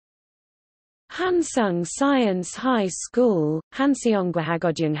Hansung Science High School,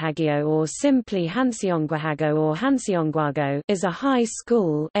 Hanseongwahagodyunghagyo or simply Hanseongwahago or Hanseongwago, is a high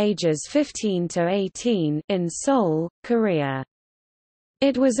school ages 15 to 18 in Seoul, Korea.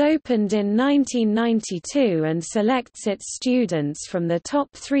 It was opened in 1992 and selects its students from the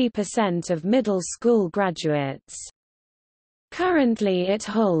top 3% of middle school graduates. Currently it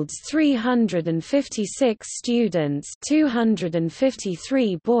holds 356 students,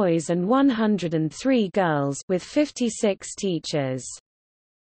 253 boys and 103 girls, with 56 teachers.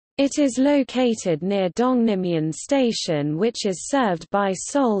 It is located near Dongnimyeon Station, which is served by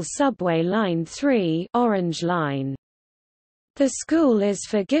Seoul Subway Line 3 Orange Line. The school is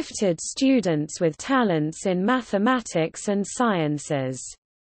for gifted students with talents in mathematics and sciences.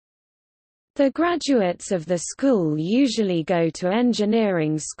 The graduates of the school usually go to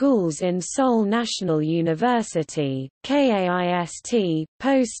engineering schools in Seoul National University, KAIST,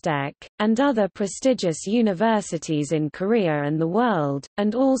 Postec, and other prestigious universities in Korea and the world,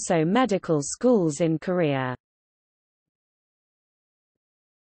 and also medical schools in Korea.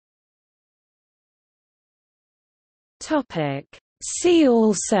 See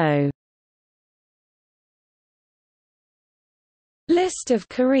also: List of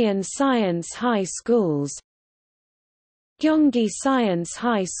Korean science high schools, Gyeonggi Science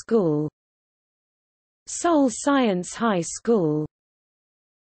High School, Seoul Science High School,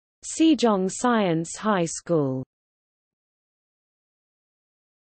 Sejong Science High School.